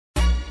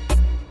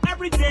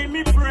Every day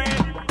me pray.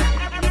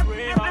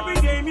 Every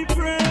day me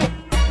pray.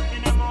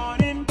 In the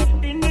morning,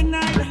 in the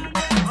night.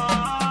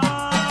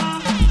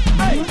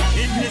 Hey.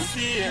 In this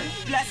year,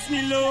 bless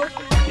me, Lord.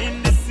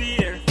 In this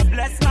year,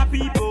 bless my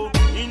people.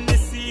 In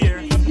this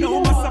year, no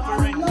more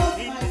suffering. I love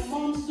my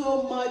mom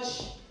so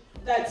much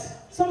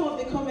that some of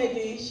the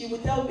comedy she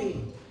would tell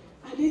me,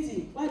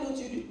 Daisy, why don't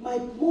you do? My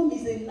mom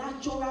is a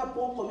natural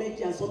born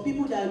comedian. Some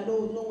people that know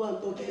what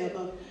I'm talking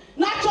about.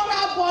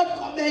 Natural born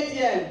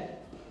comedian.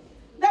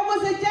 There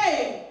was a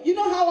day, you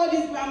know how all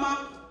this grandma,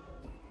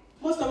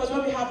 most of us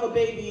when we have a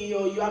baby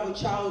or you have a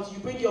child, you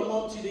bring your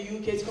mom to the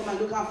UK to come and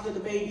look after the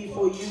baby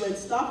for you and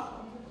stuff.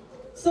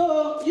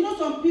 So, you know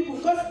some people,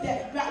 because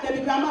they're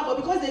be grandma, but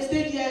because they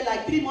stayed here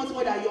like 3 months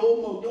more than your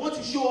own mom, they want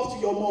to show off to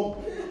your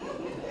mom.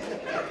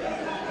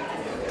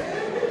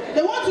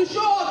 They want to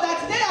show off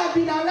that they have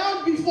been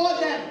around before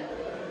them.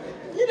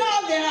 You know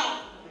how they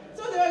are.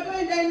 So they were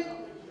going then.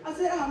 I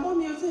said,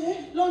 mommy, I said,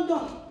 hey,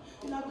 London.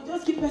 You know, we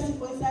just keep pressing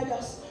for inside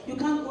us. You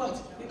can't go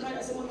out. You can't.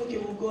 I said, mommy, okay,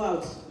 we'll go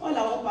out. All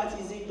our party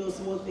is indoor,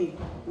 small thing.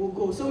 We'll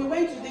go. So we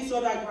went to this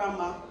other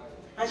grandma,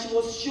 and she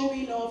was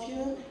showing off, you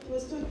know.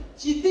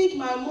 She thinks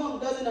my mom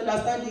doesn't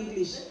understand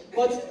English,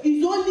 but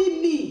it's only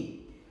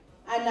me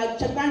and our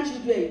Japan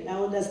children that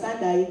understand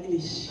her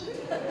English.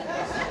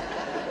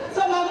 So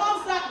my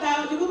mom sat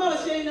down, the woman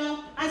was showing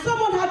off, and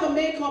someone had the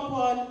makeup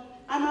on,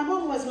 and my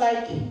mom was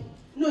like,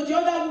 no, the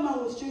other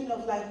woman was showing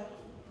off like,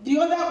 the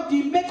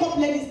makeup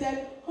lady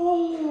said,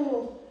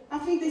 oh, I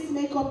think this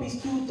makeup is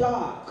too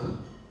dark.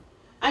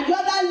 And the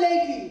other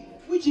lady,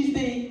 which is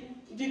the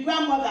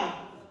grandmother,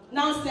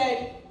 now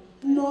said,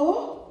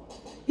 no,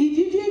 it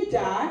didn't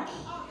dark.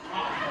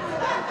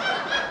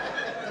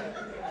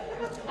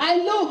 I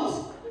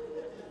looked.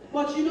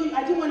 But you know,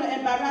 I didn't want to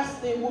embarrass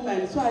the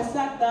woman, so I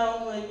sat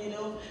down and you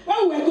know,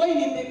 when we were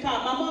going in the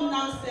car, my mom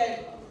now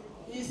said,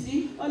 you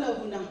see, all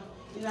of you now,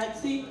 you know,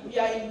 see, we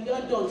are in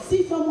London.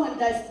 See someone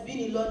that's been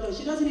in London,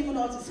 she doesn't even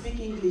know how to speak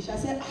English. I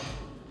said,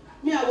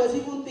 me, I was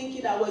even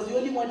thinking I was the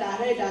only one that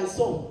heard and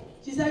saw.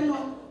 She said,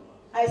 no,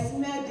 I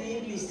smelled the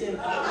English there.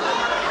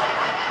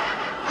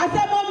 I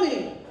said,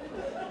 mommy,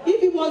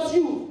 if it was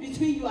you,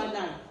 between you and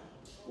I,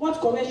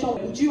 what correction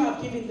would you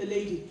have given the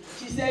lady?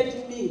 She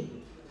said, me.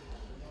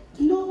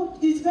 No,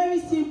 it's very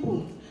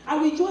simple. I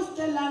will just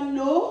tell her,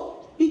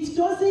 no, it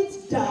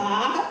doesn't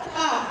dark.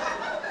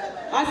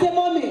 I said,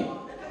 mommy,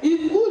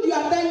 it's good you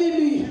are telling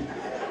me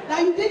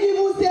that you didn't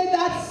even say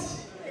that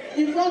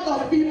in front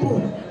of people.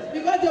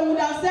 Because they would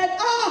have said,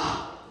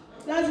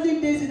 Dazzlin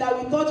Daizy, that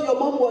we thought your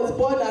mom was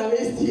born and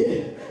raised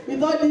here. We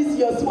thought this is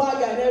your swag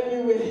and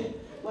everywhere.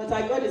 But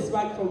I got the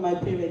swag from my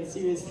parents,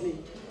 seriously.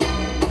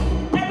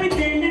 Every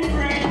day we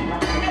pray.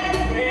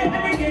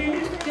 Every day.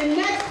 The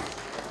next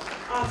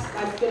ask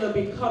that's gonna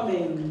be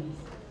coming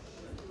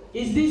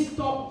is this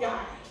top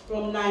guy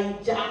from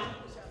Nigeria.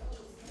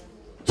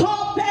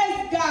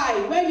 Toppest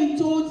guy, when he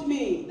told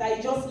me that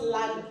he just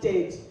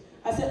landed,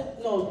 I said,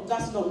 no,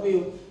 that's not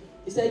real.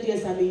 He said,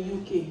 yes, I'm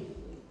in UK.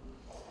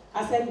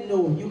 I said,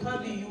 no, you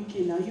can't be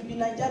UK now. You be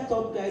Nigeria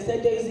top guy. I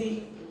said,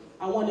 Daisy,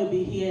 I want to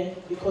be here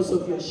because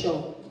of your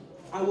show.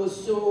 I was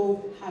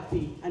so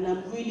happy and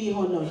I'm really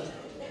honored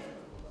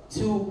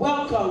to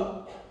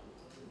welcome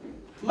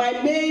my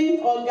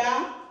main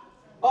Oga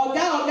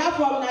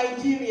from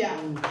Nigeria,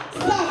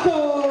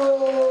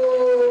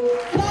 Saco!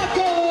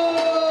 Saco!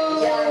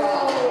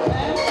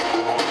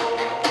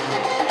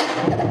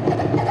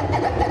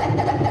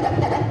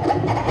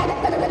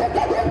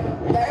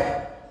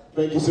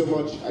 Thank you so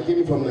much. I came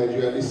in from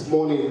Nigeria this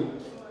morning,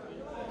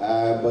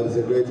 but it's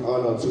a great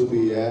honor to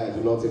be here. I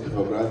do not take it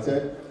for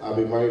granted. I've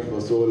been married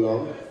for so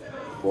long,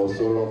 for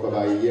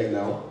about a year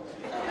now.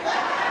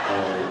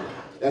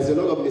 There's a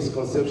lot of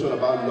misconception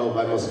about love,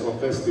 I must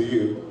confess to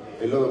you.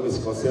 A lot of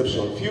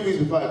misconception. A few weeks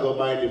before I got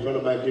married, a friend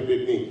of mine came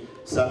with me.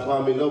 Saco,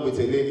 I'm in love with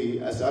a lady.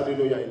 I said, how do you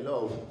know you're in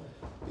love?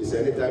 He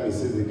said, anytime he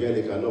sees the girl,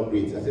 he cannot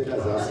breathe. I said,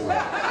 that's asthma.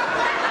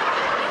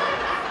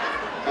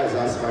 That's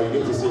asthma. You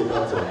need to see a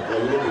doctor. Or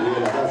you need to hear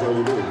that. That's all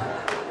you do.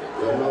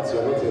 You're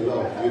not in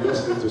love. You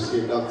just need to see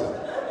a doctor.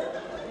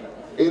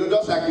 You know,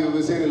 just like you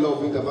were saying a lot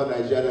of things about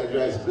Nigeria,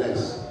 Nigeria is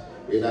blessed.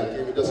 You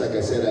know, just like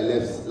I said, I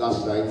left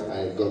last night.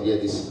 I got here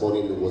this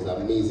morning. It was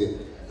amazing.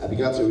 I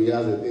began to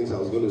rehearse the things I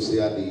was going to say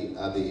at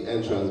the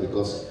entrance,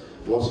 because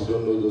once you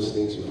don't know those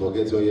things, you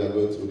forget what you are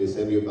going through. They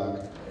send you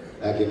back.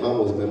 Like a man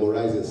was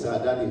memorizing. Sir,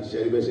 Daddy,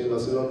 Sherry Beshin, I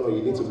said, no,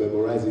 you need to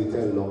memorize it.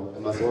 Tell no.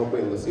 And my son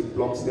friend was saying,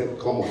 Plumstead,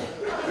 come on.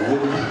 You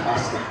will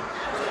ask him.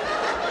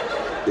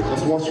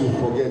 Because once you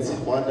forget,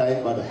 one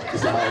day, mother,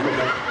 it's about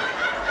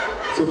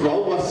so for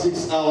over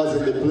 6 hours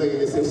in the plane,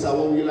 they say, sir,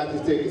 what would you like to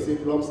take? He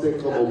said, Plumstead,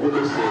 come on,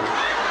 Willie said.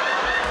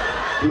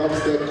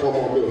 Plumstead, come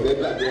on, Bill. They're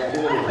like, they are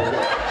going to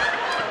forget.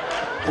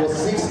 For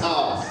 6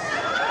 hours.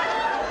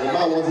 The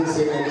man wasn't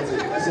saying anything.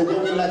 I said, what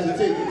would you like to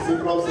take? He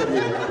said, Plumstead,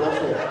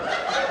 Plumstead.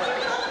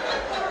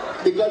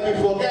 Because we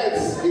forget,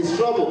 it's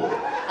trouble.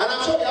 And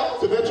I'm sure it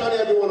happens to virtually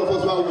every one of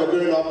us while we were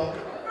growing up.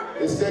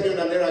 They send you on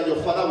an errand,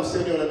 your father will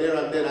send you on an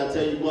errand then and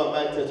tell you, go and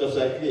buy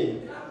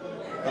tetracycline.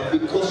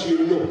 And because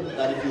you know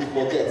that if you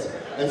forget,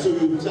 And so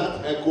you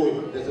start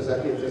echoing.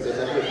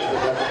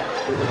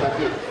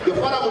 Your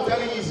father will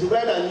tell you it's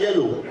red and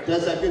yellow.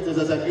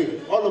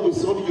 All of a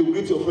sudden you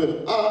greet your friend.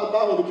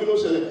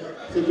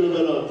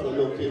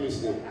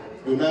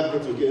 You now go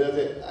to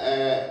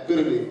get good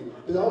evening.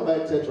 Is that by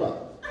Tetra?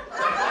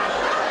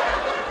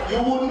 You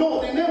will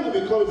know the name will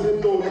be called and say,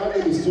 no, that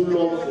name is too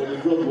long for the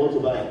drug you want to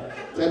buy.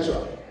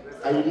 Tetra.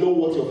 And you know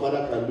what your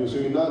father can do. So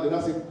you now, they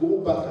now say, go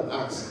back and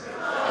ask.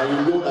 And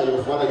you know that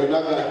your father, you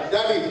now go,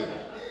 Daddy.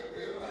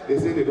 They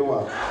say they don't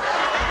want.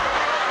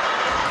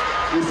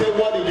 They say,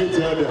 what did you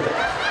tell them?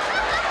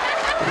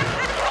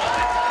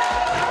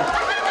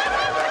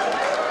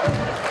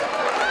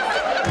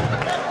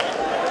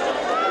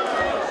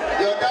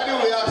 Your daddy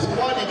will ask,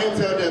 what did you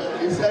tell them?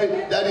 He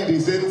said, Daddy, the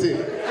same thing.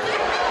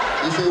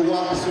 He said,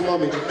 wow,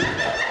 Sumami.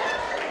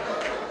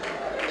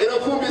 You know,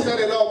 Fumi said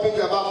a lot of things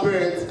about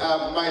parents.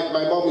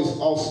 My mom is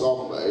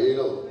awesome,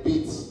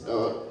 beats.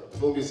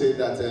 Fumi said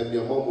that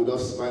your mom would not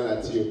smile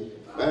at you.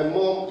 My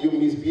mom, you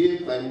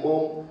misbehave, my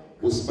mom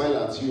will smile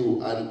at you,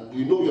 and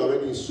you know you're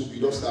already in soup, you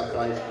don't start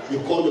crying.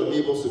 You call your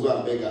neighbors to go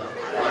and beg her.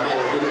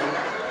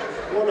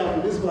 What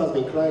happened? This one has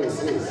been crying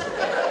since. He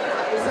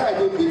said, I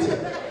don't beat her.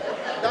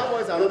 That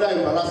was another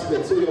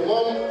embarrassment. So your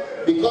mom,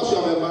 because you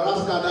have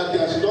embarrassed her that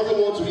day, she doesn't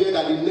want to hear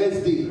that the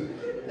next day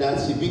that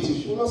she beat you,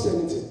 she will not say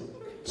anything.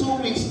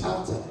 2 weeks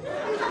after,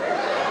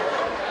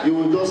 you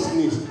will just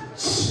sneeze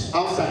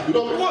outside. You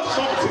don't want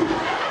something.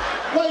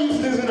 Why are you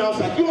sneezing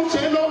outside? You don't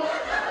share no?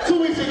 2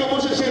 weeks ago,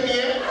 what's your shame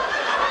here?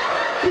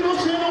 You don't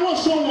share no?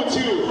 What's wrong with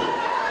you?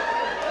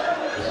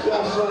 You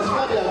have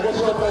transferred the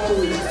aggression for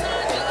 2 weeks.